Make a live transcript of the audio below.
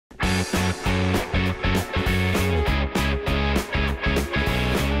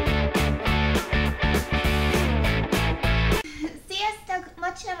Sziasztok!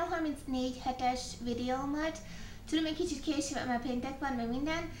 Ma csinálom a 34 hetes videómat. Tudom, egy kicsit később, mert péntek van, meg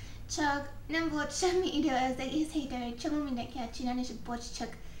minden, csak nem volt semmi idő az egész héten, egy csomó mindent kell csinálni, és bocs,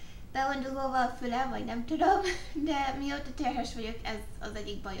 csak be van dugolva a füle, vagy nem tudom, de mióta terhes vagyok, ez az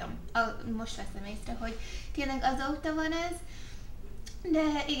egyik bajom. Most veszem észre, hogy tényleg azóta van ez. De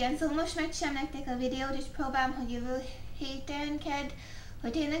igen, szóval most megcsinálom nektek a videót, és próbálom, hogy jövő héten kedd,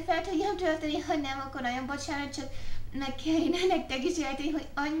 hogy tényleg fel tudjam tölteni, ha nem, akkor nagyon bocsánat, csak meg kellene nektek is érteni, hogy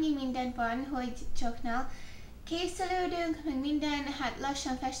annyi minden van, hogy csak na. Készülődünk, meg minden, hát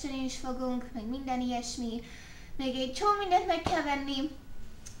lassan festeni is fogunk, meg minden ilyesmi. Még egy csomó mindent meg kell venni,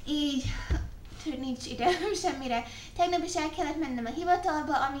 így nincs időm semmire. Tegnap is el kellett mennem a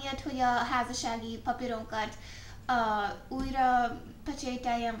hivatalba, amiatt, hogy a házassági papíronkat újra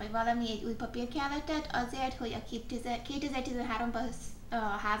pecsételjem, vagy valami, egy új papír kellett, azért, hogy a 2013-ban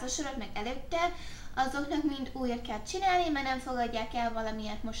házasodott, meg előtte, azoknak mind újat kell csinálni, mert nem fogadják el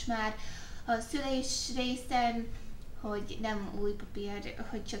valamiért most már a szülés részen, hogy nem új papír,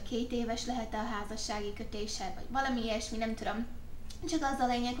 hogy csak 2 éves lehet a házassági kötéssel, vagy valami ilyesmi, nem tudom. Csak az a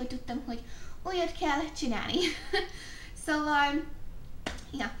lényeg, hogy tudtam, hogy újat kell csinálni. Szóval,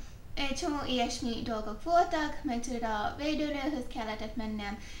 ja, egy csomó ilyesmi dolgok voltak, meg tudod, a védőnőhöz kellett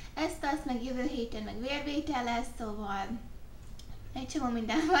mennem, azt, meg jövő héten meg vérvétel lesz, szóval egy csomó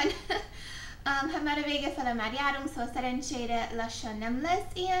minden van. Hát már a vége fele már járunk, szóval szerencsére lassan nem lesz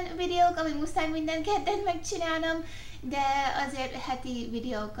ilyen videók, ami muszáj minden kedden megcsinálnom, de azért heti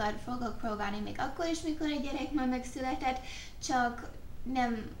videókat fogok próbálni még akkor is, mikor egy gyerek már megszületett, csak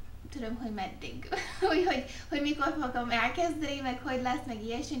nem tudom, hogy meddig, hogy mikor fogom elkezdeni, meg hogy lesz, meg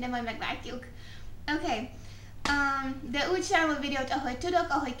ilyesmi, de majd meglátjuk. Oké. De úgy csinálom a videót, ahogy tudok,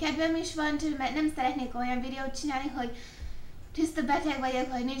 ahogy kedvem is van, mert nem szeretnék olyan videót csinálni, hogy tiszta beteg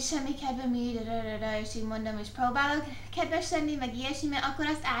vagyok, vagy nincs semmi kedvem így, és így mondom, és próbálok kedves lenni, meg ilyesmi, mert akkor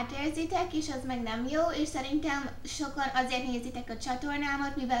azt átérzitek, és az meg nem jó, és szerintem sokan azért nézitek a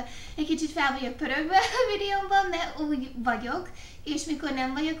csatornámat, mivel egy kicsit fel vagyok pörögve a videómban, mert úgy vagyok, és mikor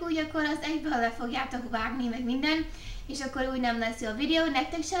nem vagyok úgy, akkor az egyből le fogjátok vágni, meg minden, és akkor úgy nem lesz jó a videó,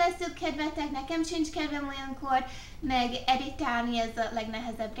 nektek se lesz jobb kedvetek, nekem sincs kedvem olyankor, meg editálni ez a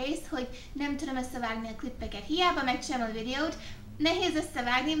legnehezebb rész, hogy nem tudom összevágni a klippeket. Hiába megcsinálom a videót, nehéz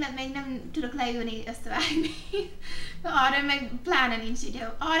összevágni, mert még nem tudok leülni összevágni. Arra meg pláne nincs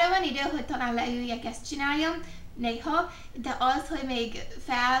idő. Arra van idő, hogy talán leüljek, ezt csináljam, néha, de az, hogy még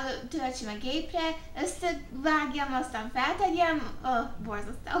feltöltsem a gépre, összevágjam, aztán feltegyem,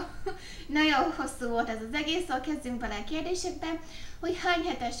 borzasztó. Nagyon hosszú volt ez az egész, szóval kezdjünk bele a kérdésekbe, hogy hány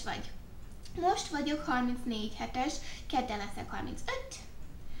hetes vagy. Most vagyok 34 hetes, kedden leszek 35.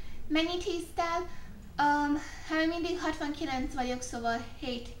 Mennyit hisztál? Hát mindig 69 vagyok, szóval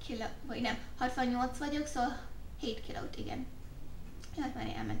 7 kiló, vagy nem, 68 vagyok, szóval 7 kilót, igen. Jaj,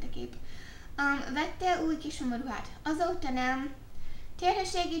 már elment a kép. Vettél új kisomorúhát? Azóta nem.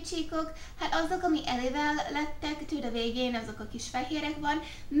 Terhességi csíkok, hát azok, ami elével lettek, tudod a végén azok a kis fehérek van,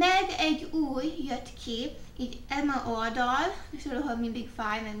 meg egy új jött ki, így ema oldal, és ahol mindig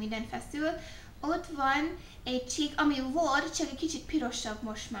fáj, meg minden feszül, ott van egy csík, ami volt, csak egy kicsit pirosabb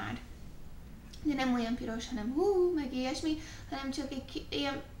most már. De nem olyan piros, hanem meg ilyesmi, hanem csak egy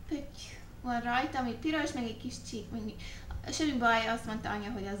ilyen pötty van rajta, ami piros, meg egy kis csík. Semmi baj, azt mondta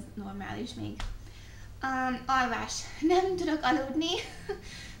anya, hogy az normális még. Alvás. Nem tudok aludni,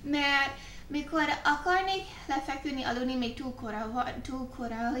 mert mikor akarnék lefeküdni, aludni, még túl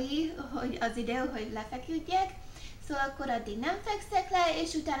korai, hogy az idő, hogy lefeküdjek, szóval akkor addig nem fekszek le,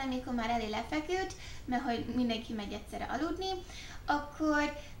 és utána, mikor már elé lefeküdt, mert hogy mindenki megy egyszerre aludni,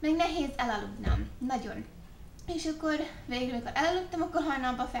 akkor meg nehéz elaludnom. Nagyon. És akkor végül, amikor elaludtam, akkor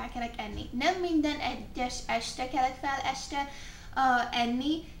hajnalban felkelek enni. Nem minden egyes este kelek fel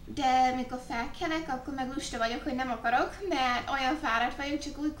enni, de mikor felkelek, akkor meg lusta vagyok, hogy nem akarok, mert olyan fáradt vagyok,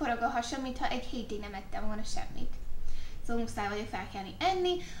 csak úgy korog a hasam, mintha egy hétig nem ettem volna semmit. Szóval muszáj vagyok felkelni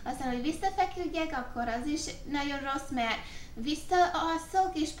enni, aztán, hogy visszafeküdjek, akkor az is nagyon rossz, mert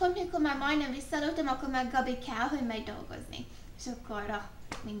visszaalszok, és pont mikor már majdnem visszaaludtam, akkor meg Gabi kell, hogy megy dolgozni. És akkor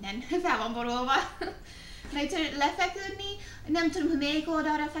minden fel van borulva. Meg tudod lefeküdni, nem tudom, hogy melyik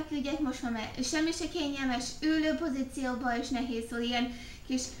oldalra feküdjek, most már semmi se kényelmes, ülő pozícióban is nehéz, szóval ilyen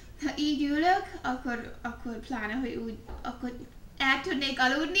kis, ha így ülök, akkor pláne, hogy úgy, akkor el tudnék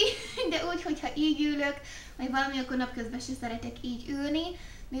aludni, de úgy, hogyha így ülök, vagy valami, akkor napközben se szeretek így ülni,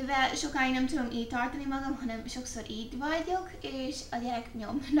 mivel sokáig nem tudom így tartani magam, hanem sokszor így vagyok, és a gyerek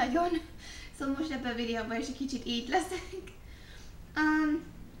nyom nagyon. Szóval most ebben a videóban is egy kicsit így leszek.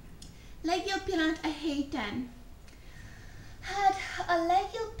 Legjobb pillanat a héten. Hát a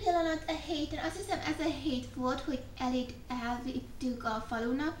legjobb pillanat a héten, azt hiszem ez a hét volt, hogy elvittük a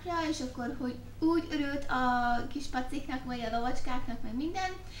falunapra, és akkor hogy úgy örült a kis paciknak, vagy a lovacskáknak, meg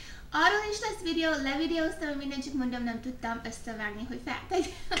minden. Arról is lesz videó, levideóztam, mindent, csak mondom, nem tudtam összevágni, hogy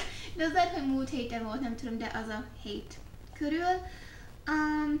feltegy. De az lehet, hogy múlt héten volt, nem tudom, de az a hét körül.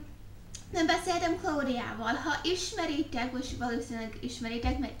 Nem beszéltem Klaudiával. Ha ismeritek, most valószínűleg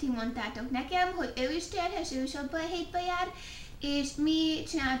ismeritek, mert ti mondtátok nekem, hogy ő is terhes, ő is abban a hétben jár, és mi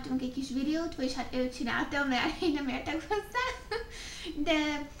csináltunk egy kis videót, vagyis hát őt csináltam, mert én nem értek hozzá,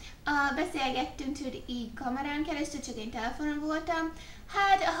 de beszélgettünk tőle így kamerán keresztül, csak én telefonon voltam.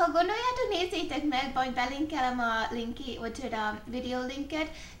 Hát, ha gondoljátok, nézzétek meg, majd belinkelem a linki, vagy a videó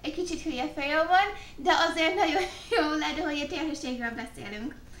linket. Egy kicsit hülye fejem van, de azért nagyon jó lehet, hogy a terhességről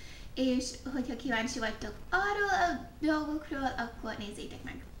beszélünk. És hogyha kíváncsi vagytok arról a dolgokról, akkor nézzétek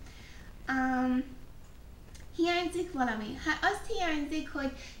meg. Hiányzik valami? Hát azt hiányzik,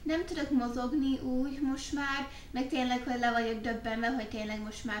 hogy nem tudok mozogni úgy most már, meg tényleg, hogy le vagyok döbbenve, hogy tényleg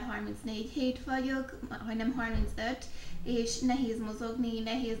most már 34 hét vagyok, vagy nem 35, és nehéz mozogni,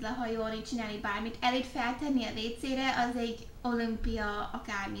 nehéz lehajolni, csinálni bármit. Előtt feltenni a WC-re, az egy olimpia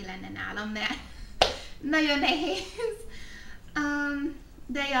akármi lenne nálam, mert nagyon nehéz.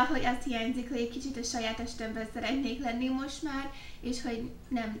 De ja, hogy azt hiányzik, hogy egy kicsit a saját testemben szeretnék lenni most már, és hogy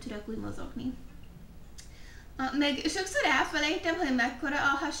nem tudok úgy mozogni. Meg sokszor elfelejtem, hogy mekkora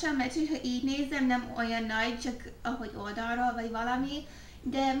a hasam, mert ha így nézem, nem olyan nagy, csak ahogy oldalról vagy valami,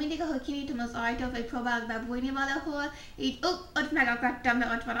 de mindig, ahogy kinyitom az ajtót, vagy próbálok bebújni valahol, így ott megakadtam,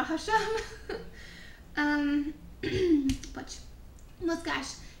 mert ott van a hasam. Bocs. Mozgás.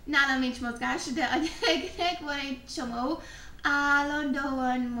 Nálam nincs mozgás, de a gyereknek van egy csomó,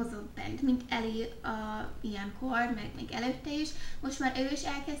 állandóan mozog bent, mint Eli ilyenkor, meg előtte is. Most már ő is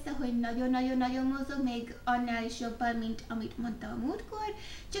elkezdte, hogy nagyon-nagyon-nagyon mozog, még annál is jobban, mint amit mondta a múltkor.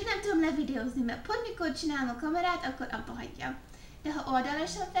 Csak nem tudom levideózni, mert pont mikor csinálom a kamerát, akkor abba hagyja. De ha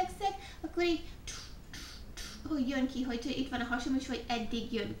oldalasan fekszek, akkor így hogy jön ki, hogy itt van a hasam is, vagy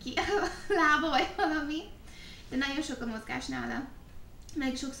eddig jön ki a lába, vagy valami. De nagyon sok a mozgás nála.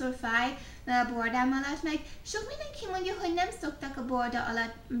 Meg sokszor fáj a bordám alatt, meg sok mindenki mondja, hogy nem szoktak a borda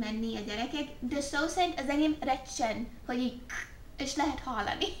alatt menni a gyerekek, de szó szerint az enyém recsen, hogy így, és lehet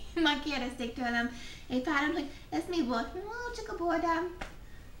hallani. Már kérdezték tőlem egy páran, hogy ez mi volt? Csak a bordám.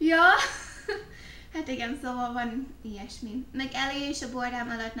 Ja, hát igen, szóval van ilyesmi. Meg Eli is a bordám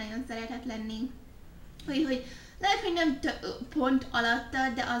alatt nagyon szeretett lenni, hogy lehet, hogy nem pont alatta,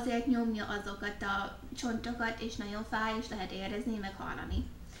 de azért nyomja azokat a csontokat, és nagyon fáj, és lehet érezni, meg hallani.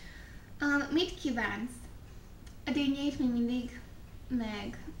 Mit kívánsz? A dinnyét még mindig,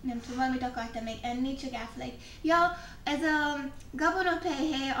 meg nem tudom, valamit akartam még enni, csak elfelejt. Ja, ez a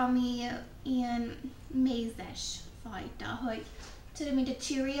gabonapelyhely, ami ilyen mézes fajta, hogy tudom, mint a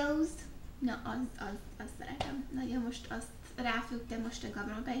Cheerios. Na, az szeretem. Nagyon most azt ráfügtem most a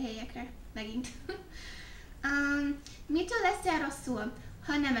gabonapelyhelyekre, megint. Mitől leszel rosszul,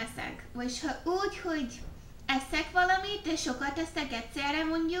 ha nem eszek? Vagyis ha úgy, hogy eszek valamit, de sokat eszek egyszerre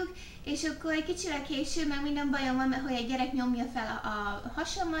mondjuk, és akkor egy kicsivel később meg minden bajom van, mert hogy egy gyerek nyomja fel a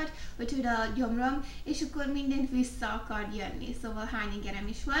hasamat, vagy tudod a gyomrom, és akkor mindent vissza akar jönni, szóval hány ingerem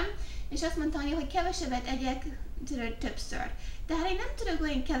is van. És azt mondta anya, hogy kevesebbet egyek, tudod, többször. Tehát én nem tudok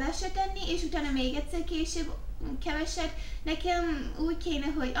olyan keveset enni, és utána még egyszer később keveset. Nekem úgy kéne,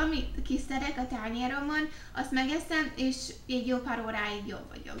 hogy amit kiszedek a tányéromon, azt megeszem, és egy jó pár óráig jobb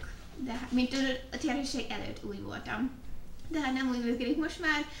vagyok. De mint a terhesség előtt úgy voltam. De hát nem úgy működik most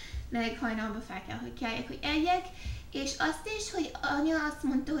már, meg hajnalban fel kell, hogy kelljek, hogy egyek. És azt is, hogy anya azt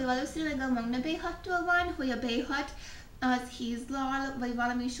mondta, hogy valószínűleg a Magna B6-tól van, hogy a B6 az hízlal, vagy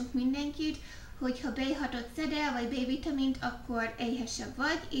valami sok mindenkit, hogyha B6-ot szedel, vagy B-vitamint, akkor éhesebb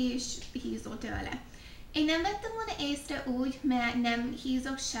vagy, és hízol tőle. Én nem vettem volna észre úgy, mert nem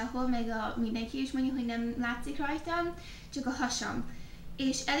hízok sehol, meg mindenki is mondja, hogy nem látszik rajtam, csak a hasam.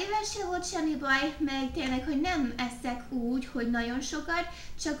 És Elivel se volt semmi baj, meg tényleg, hogy nem eszek úgy, hogy nagyon sokat,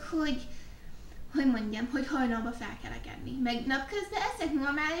 csak hogy mondjam, hogy hajnalban fel kellek enni. Meg napközben eszek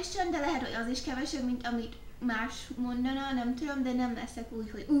normálisan, de lehet, hogy az is kevesebb, mint amit más mondana, nem tudom, de nem eszek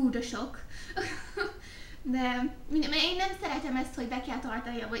úgy, hogy de sok. De én nem szeretem ezt, hogy be kell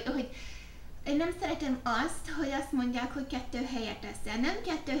tartani, vagy hogy én nem szeretem azt, hogy azt mondják, hogy 2 helyet eszel. Nem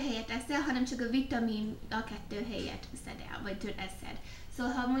 2 helyet eszel, hanem csak a vitamin a 2 helyet szedel, vagy tudod eszed.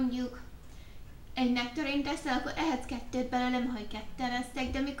 Szóval ha mondjuk egy nektarint eszel, akkor ehhez 2 belőle, nem, hogy 2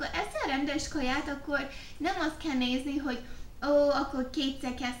 esztek, de amikor eszel rendes kaját, akkor nem azt kell nézni, hogy akkor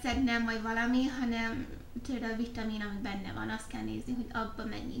 2-szer kell szednem, vagy valami, hanem tudod a vitamin, ami benne van, azt kell nézni, hogy abba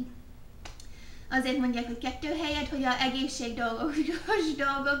mennyi. azért mondják, hogy 2 helyet, hogy a egészségdolgos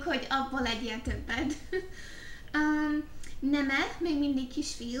dolgok, hogy abból legyél többet. Neme, még mindig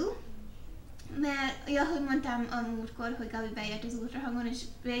kisfiú, mert, ja, hogy mondtam a múltkor, hogy Gabi bejött az ultrahangon, és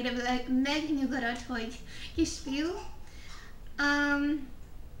végre megnyugodott, hogy kisfiú.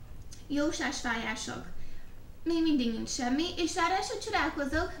 Jósásfájások. Még mindig nincs semmi, és ráadásul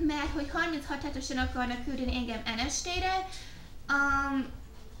csodálkozok, mert hogy 36 hetesen akarnak küldeni engem NST-re,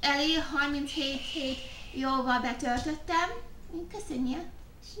 elé 37 hét jóval betöltöttem. Köszönjük!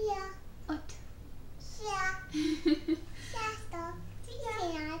 Szia! Ott. Szia! Sziasztok! Mit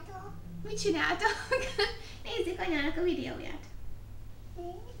csináltok? Mit csináltok? Nézzük anyának a videóját.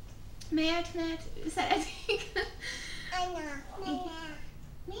 Miért? Mert szeretik. Anya,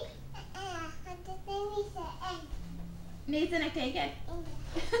 Mi? hát ez nem hiszem. Nézzenek téged?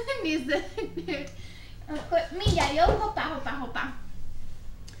 Nézzenek nőt. Akkor mindjárt jó? Hoppá, hoppá, hoppá.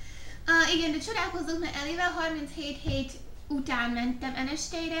 Igen, de csodálkozok, mert elével 37 hét után mentem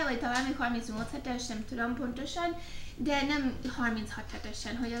NST-re, vagy talán még 38 hetes, nem tudom pontosan, de nem 36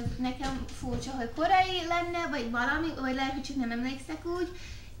 hetesen, hogy az nekem furcsa, hogy korai lenne, vagy valami, vagy lehet, hogy csak nem emlékszek úgy,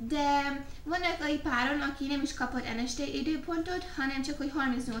 de vannak egy páron, aki nem is kapott NST időpontot, hanem csak, hogy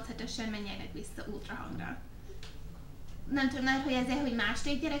 38 hetesen menjenek vissza ultrahangra. Nem tudom, lehet, hogy ezért, hogy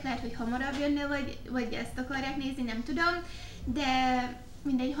második gyerek, lehet, hogy hamarabb jönne, vagy ezt akarják nézni, nem tudom, de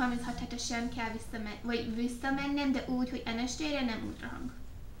mindegy 36 hetesen kell visszamennem, de úgy, hogy NST-re, nem ultrahang.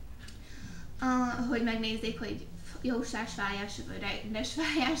 Hogy megnézzék, hogy jósásfájásod vagy rendes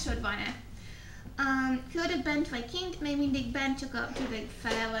fájásod van-e. Küldött bent vagy kint, még mindig bent, csak a többek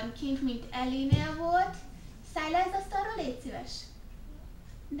fele van kint, mint Ellie-nél volt. Szállj le az asztalról, légy szíves!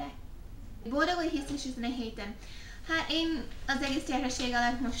 De. Boldog vagy hisztis ezen a héten? Hát én az egész terhesség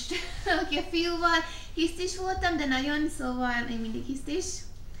alatt most, aki a fiúval hisztis voltam, de nagyon, szóval még mindig hisztis.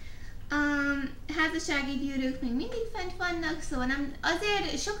 Házassági gyűrűk még mindig fent vannak, szóval nem,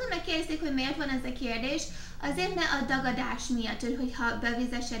 azért sokan megkérdezték, hogy miért van ez a kérdés, azért mert a dagadás miatt, hogy ha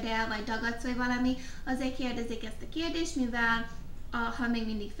bevizesed el, vagy dagadsz, vagy valami, azért kérdezik ezt a kérdést, mivel ha még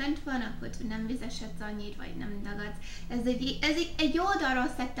mindig fent van, akkor nem vizesedsz annyit, vagy nem dagadsz. Egy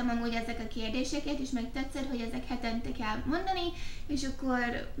oldalról szedtem amúgy ezek a kérdéseket, és meg tetszett, hogy ezek hetente kell mondani, és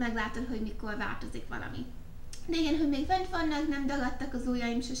akkor meglátod, hogy mikor változik valami. De igen, hogy még fent vannak, nem dagadtak az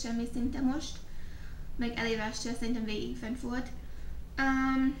ujjaim se semmi szinte most, meg elévással szerintem végig fent volt.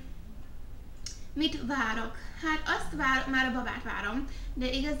 Mit várok? Hát azt várom, már a babát várom,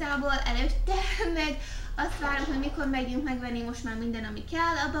 de igazából előtte meg azt várom, hogy mikor megyünk megvenni most már minden, ami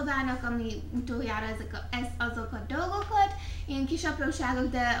kell a babának, ami utoljára azok a dolgokat, ilyen kis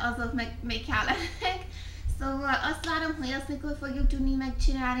apróságok, de azok meg még kellenek. Szóval azt várom, hogy azt mikor fogjuk tudni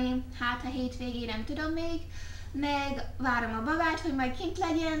megcsinálni, hát a hétvégén nem tudom még, meg várom a babát, hogy majd kint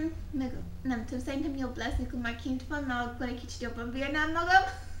legyen, meg nem tudom, szerintem jobb lesz, mikor már kint van, mert akkor egy kicsit jobban bírnám magam.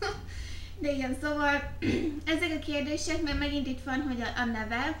 De igen, szóval ezek a kérdések, mert megint itt van, hogy a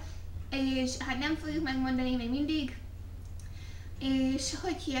neve, és hát nem fogjuk megmondani még mindig. És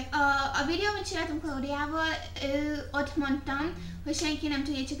hogy hívják, a videó, amit csináltunk Klaudiával, ott mondtam, hogy senki nem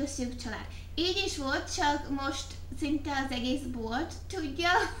tudja, csak a szűk család. Így is volt, csak most szinte az egész bolt tudja,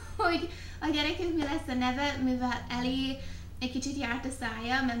 hogy a gyerekünk mi lesz a neve, mivel Ellie egy kicsit járt a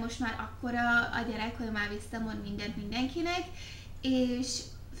szája, mert most már akkora a gyerek, hogy már visszamond mindent mindenkinek, és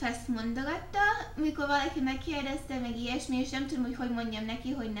ezt mondogatta, mikor valaki megkérdezte, meg ilyesmi, és nem tudom, hogy mondjam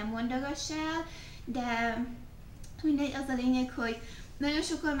neki, hogy nem mondogass el, de mindegy, az a lényeg, hogy nagyon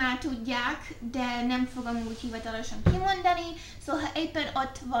sokan már tudják, de nem fogom úgy hivatalosan kimondani, szóval ha éppen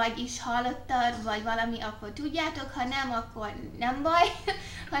ott vagy és hallottad, vagy valami, akkor tudjátok, ha nem, akkor nem baj,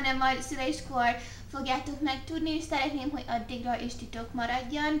 hanem majd szüléskor fogjátok megtudni, és szeretném, hogy addigra is titok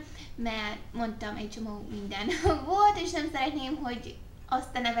maradjon, mert mondtam, egy csomó minden volt, és nem szeretném, hogy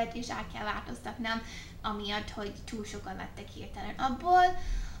azt a nevet is át kell változtatnom, amiatt, hogy túl sokan lettek hirtelen abból.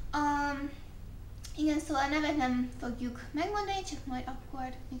 Igen, szóval a nevet nem fogjuk megmondani, csak majd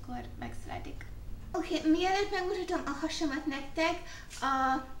akkor, mikor megszületik. Oké, mielőtt megmutatom a hasamat nektek,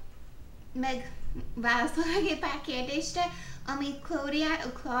 megválaszolok egy pár kérdésre, amit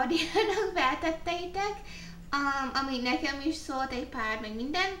Klaudiának feltetteitek, ami nekem is szólt egy pár, meg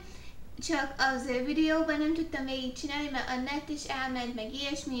minden. Csak az ő videóban nem tudtam végigcsinálni, mert a net is elment, meg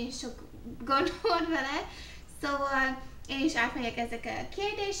ilyesmi, és sok gond volt vele. Szóval én is átmegyek ezek a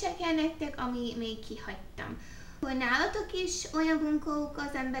kérdéseken nektek, ami még kihagytam. Hogy nálatok is olyan bunkók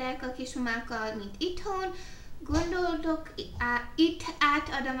az emberek a kismamákkal, mint itthon, gondoltok, itt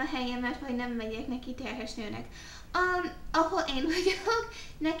átadom a helyemet, vagy nem megyek neki terhes nőnek. Ahol én vagyok,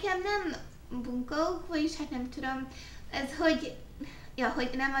 nekem nem bunkók, vagyis hát nem tudom, ez hogy hogy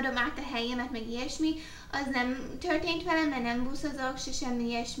nem adom át a helyemet, meg ilyesmi, az nem történt velem, mert nem buszozok, se semmi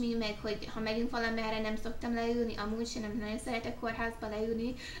ilyesmi, meg hogy ha megyünk valamerre, nem szoktam leülni, amúgy sem nem nagyon szeretek kórházba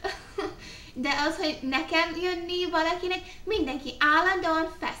leülni. De az, hogy nekem jönni valakinek, mindenki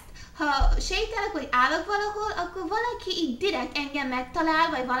állandóan feszt. Ha sétálok, vagy állok valahol, akkor valaki így direkt engem megtalál,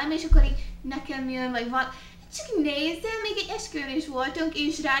 vagy valami, és akkor így nekem jön, vagy valami. Csak nézem, még egy esküvőn is voltunk,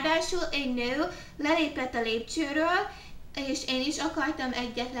 és ráadásul egy nő lelépett a lépcsőről, és én is akartam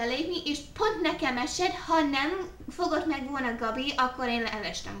egyet lelépni, és pont nekem esett, ha nem fogott meg volna Gabi, akkor én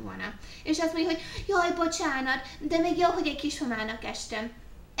elestem volna. És azt mondja, hogy jaj, bocsánat, de még jó, hogy egy kismamának estem.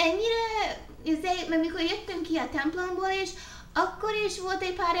 Ennyire, mert mikor jöttünk ki a templomból is, akkor is volt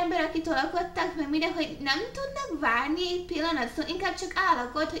egy pár ember, akik tolakodtak, meg minden, hogy nem tudnak várni egy pillanat, szóval inkább csak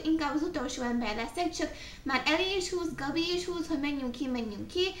állok ott, hogy inkább az utolsó ember leszek, csak már Eli is húz, Gabi is húz, hogy menjünk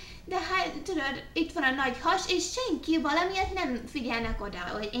ki, de hát tudod, itt van a nagy has, és senki valamiért nem figyelnek oda,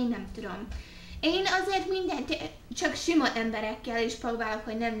 hogy én nem tudom. Én azért mindent, csak sima emberekkel is próbálok,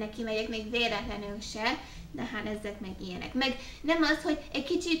 hogy nem neki megyek, még véletlenül se, de hát ezek meg ilyenek. Meg nem az, hogy egy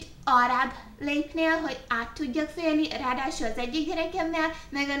kicsit arrább lépnél, hogy át tudjak férni, ráadásul az egyik gyerekemmel,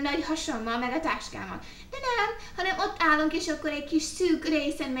 meg a nagy hasommal, meg a táskámmal. De nem, hanem ott állunk, és akkor egy kis szűk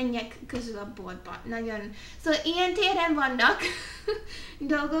részen menjek közül a boltba. Nagyon. Szóval ilyen téren vannak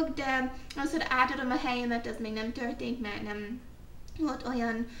dolgok, de az, hogy átadom a helyemet, az még nem történt, mert nem volt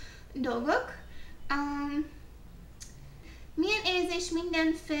olyan dolgok. Milyen érzés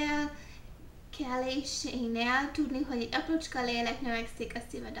mindenféle kelésénél tudni, hogy egy aprócska lélek növekszik a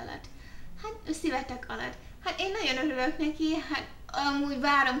szíved alatt? Hát, a szívetek alatt. Hát én nagyon örülök neki, hát amúgy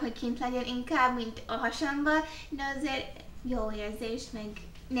várom, hogy kint legyen inkább, mint a hasamba, de azért jó érzés, meg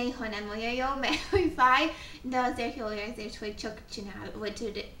néha nem olyan jó, mert hogy fáj, de azért jó érzés, hogy csak csinál,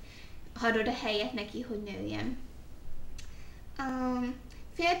 vagy hagyod a helyet neki, hogy nőjen.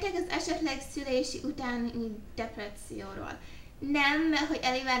 Féltek az esetleg szülési utáni depresszióról. Nem, mert hogy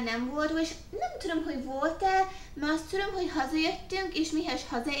Elivel nem volt, és nem tudom, hogy volt-e, mert azt tudom, hogy hazajöttünk, és mihez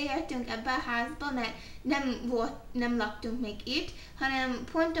hazaértünk ebbe a házba, mert nem laktunk még itt, hanem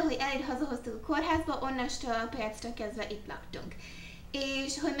pont ahogy Elit hazahoztuk a kórházba, onnastól a perctől kezdve itt laktunk.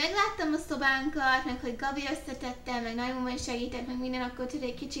 És hogy megláttam a szobánkat, meg hogy Gabi összetette, meg nagymama is segített, meg minden, akkor tudod,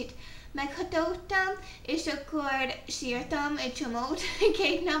 egy kicsit meghatódtam, és akkor sírtam egy csomót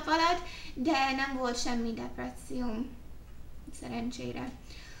 2 nap alatt, de nem volt semmi depresszióm. Szerencsére.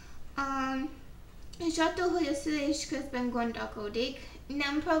 És attól, hogy a szülés közben gondolkodik,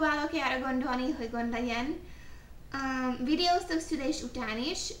 nem próbálok erre gondolni, hogy gond legyen. Videóztok szülés után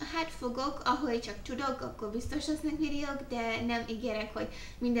is, hát fogok, ahogy csak tudok, akkor biztos lesznek videók, de nem ígérek, hogy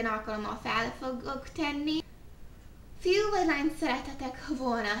minden alkalommal fel fogok tenni. Fiú vagy lányt szeretetek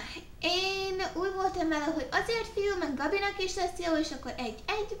volna? Én úgy voltam vele, hogy azért fiú, meg Gabinak is lesz jó, és akkor 1-1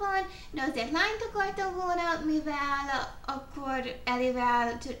 van, de azért lányt akartam volna, mivel akkor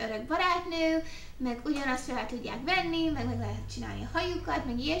Elivel örök barátnő, meg ugyanazt fel tudják venni, meg lehet csinálni a hajukat,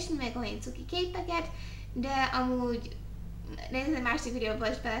 meg ilyesmi, meg olyan cuki képeket, de amúgy nézd, a másik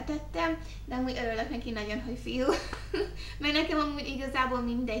videóban is beletettem, de amúgy örülök neki nagyon, hogy fiú. Mert nekem amúgy igazából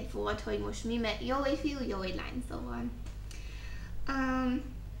mindegy volt, hogy most mi, mert jó egy fiú, jó egy lány, szóval.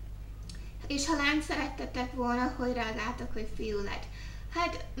 És ha lányt szerettetek volna, hogy reagáltak, hogy fiú lett.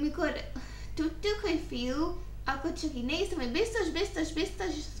 Hát, mikor tudtuk, hogy fiú, akkor csak így néztem, hogy biztos, és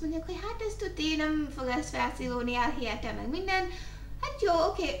azt mondják, hogy hát ezt tudni, nem fog ezt felszívódni, elhihetem meg minden. Hát jó,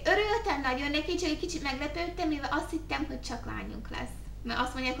 oké, örültem nagyon neki, csak egy kicsit meglepődtem, mivel azt hittem, hogy csak lányunk lesz. Mert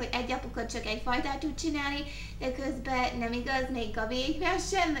azt mondják, hogy egy apuka csak egy fajtát tud csinálni, de közben nem igaz, még Gabiéknál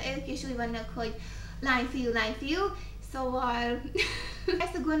sem, ők is úgy vannak, hogy lány, fiú, szóval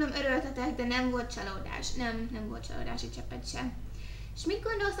ezt a gondolom örültetek, de nem volt csalódás, nem volt csalódás egy cseppet sem. És mit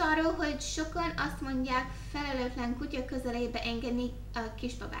gondolsz arról, hogy sokan azt mondják, felelőtlen kutya közelébe engedni a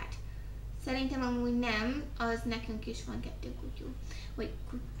kisbabát? Szerintem amúgy nem, az nekünk is van 2 kutyú. Vagy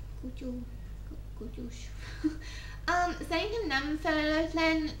kutyus. Szerintem nem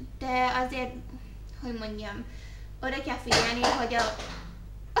felelőtlen, de azért, hogy mondjam, oda kell figyelni, hogy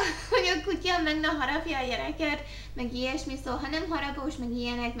a kutya meg ne harapja a gyereket, meg ilyesmi, szóval ha nem harapós, meg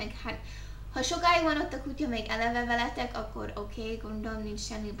ilyenek, meg hát ha sokáig van ott a kutya még eleve veletek, akkor oké, gondolom, nincs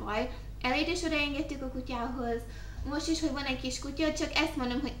semmi baj. Elét is odaengedtük a kutyához. Most is, hogy van egy kis kutya, csak ezt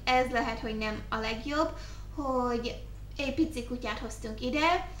mondom, hogy ez lehet, hogy nem a legjobb, hogy egy pici kutyát hoztunk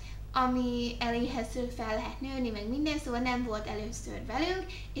ide, ami Elihez fel lehet nőni, meg minden, szóval nem volt először velünk,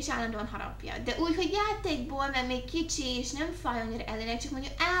 és állandóan harapja. De úgy, hogy játékból, mert még kicsi, és nem fáj annyira Elinek, csak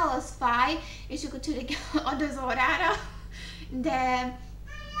mondja, az fáj, és akkor tudjuk ad az órára, de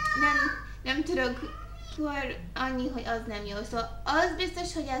nem tudok akkor annyi, hogy az nem jó. Szóval az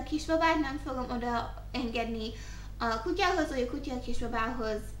biztos, hogy a kisbabát nem fogom oda engedni a kutyához, vagy a kutya a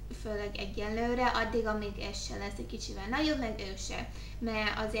kisbabához, főleg egyenlőre, addig, amíg ez se lesz egy kicsivel nagyobb, meg ő se.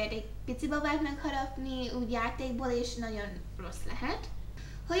 Mert azért egy pici babát megharapni úgy játékból is nagyon rossz lehet.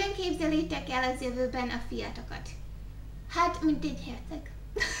 Hogyan képzelitek el az jövőben a fiatokat? Hát, mint egy herceg.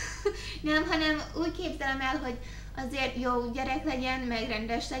 Nem, hanem úgy képzelem el, hogy azért jó gyerek legyen, meg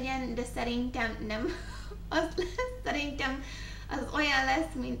rendes legyen, de szerintem nem az lesz. Szerintem az olyan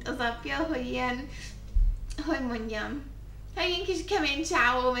lesz, mint az apja, hogy ilyen, hogy mondjam, hát ilyen kis kemény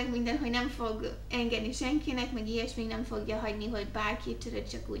csávó, meg minden, hogy nem fog engedni senkinek, meg ilyesmi, nem fogja hagyni, hogy bárki tudod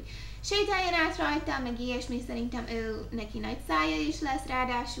csak úgy sétáljon át rajta, meg ilyesmi, szerintem ő neki nagy szája is lesz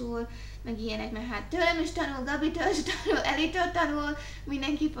ráadásul, meg ilyenek, mert hát tőlem is tanul, Gabitől is tanul, Elitől tanul,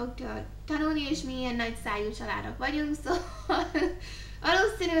 mindenki fog tanulni, és mi ilyen nagy szájú családok vagyunk, szóval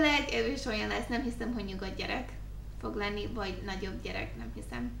valószínűleg ő is olyan lesz, nem hiszem, hogy nyugodt gyerek fog lenni, vagy nagyobb gyerek, nem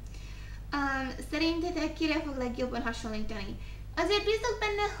hiszem. Szerintetek kire fog legjobban hasonlítani? Azért bízok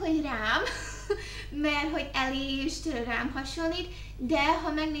benne, hogy rám, mert hogy Eli is rám hasonlít, de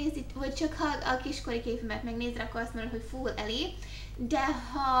ha megnézed, vagy csak ha a kiskori képemet megnézed, akkor azt mondod, hogy full Eli, de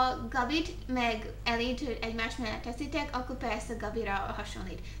ha Gabit meg Elit egymás mellett teszitek, akkor persze Gabira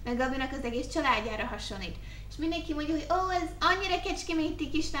hasonlít, meg Gabinak az egész családjára hasonlít. És mindenki mondja, hogy ó, ez annyira kecskeméti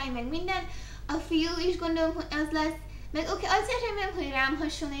kislány, meg minden, a fiú is gondolom, hogy az lesz, meg oké, azért remélem, hogy rám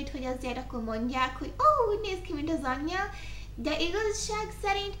hasonlít, hogy azért akkor mondják, hogy ó, úgy néz ki, mint az anyja, de igazság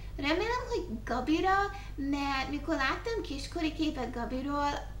szerint remélem, hogy Gabira, mert mikor láttam kiskori képet Gabiról,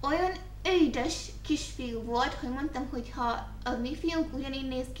 olyan édes kisfiú volt, hogy mondtam, hogy ha a mi fiunk ugyanígy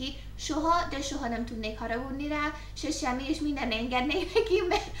néz ki, soha, de soha nem tudnék haragudni rá, se semmi, és minden engednék neki,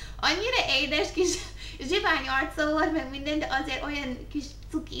 mert annyira édes kis zsivány arca volt, meg minden, de azért olyan kis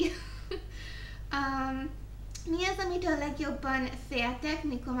cuki. Mi az, amitől legjobban féltek,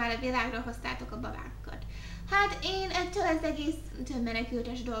 mikor már a világra hoztátok a babákat? Hát én ettől az egész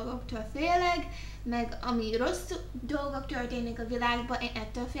menekültes dolgoktól félek, meg ami rossz dolgok történnek a világban, én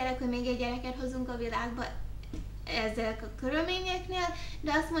ettől félek, hogy még egy gyereket hozunk a világba ezek a körülményeknél,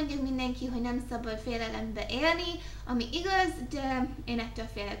 de azt mondja mindenki, hogy nem szabad félelembe élni, ami igaz, de én ettől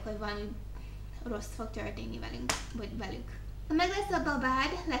félek, hogy valami rossz fog történni velünk, vagy velük. Ha meg lesz a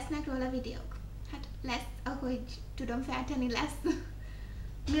babád, lesznek róla videók. Hát lesz, ahogy tudom feltenni, lesz.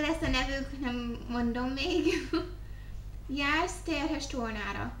 Mi lesz a nevük, nem mondom még. Jársz terhes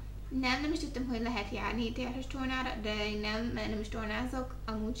tornára? Nem is tudtam, hogy lehet járni terhes tornára, de én nem, mert nem is tornázok,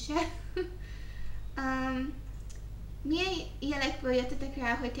 amúgy se. Milyen jelekből jöttetek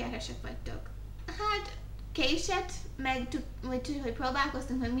rá, hogy terhesek vagytok? Hát, késet, meg hogy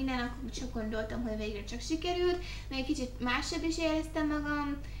próbálkoztunk, hogy minden, akkor csak gondoltam, hogy végre csak sikerült, meg kicsit mássabb is éreztem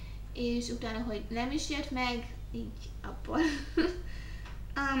magam, és utána, hogy nem is jött meg, így abból.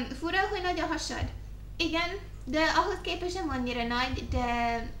 Fura, hogy nagy a hasad. Igen, de ahhoz képest nem annyira nagy,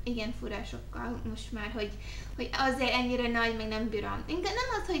 de igen, fura sokkal most már, hogy azért ennyire nagy, még nem bírom. Inkább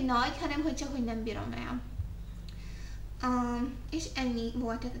nem az, hogy nagy, hanem hogy csak, hogy nem bírom el. És ennyi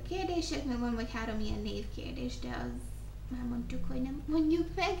voltak a kérdések, mert van vagy 3 ilyen névkérdés, de az már mondtuk, hogy nem mondjuk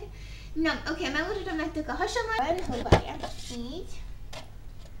meg. Na, oké, megmutatom nektek a hasamat. Hogy várjál, így.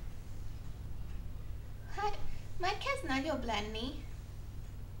 Hát, már kezd nagyobb lenni,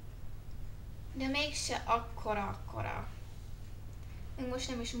 de mégse akkora. Még most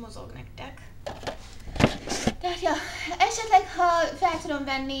nem is mozog nektek. Tehát ja, esetleg ha fel tudom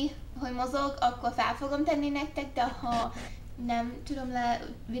venni, hogy mozog, akkor fel fogom tenni nektek, de ha nem tudom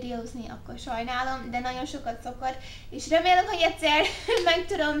videózni, akkor sajnálom, de nagyon sokat szokott, és remélem, hogy egyszer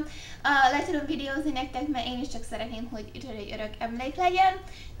le tudom videózni nektek, mert én is csak szeretném, hogy itt egy örök emlék legyen,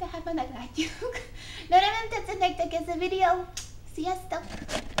 tehát majd meglátjuk. De remélem tetszett nektek ez a videó. Sziasztok!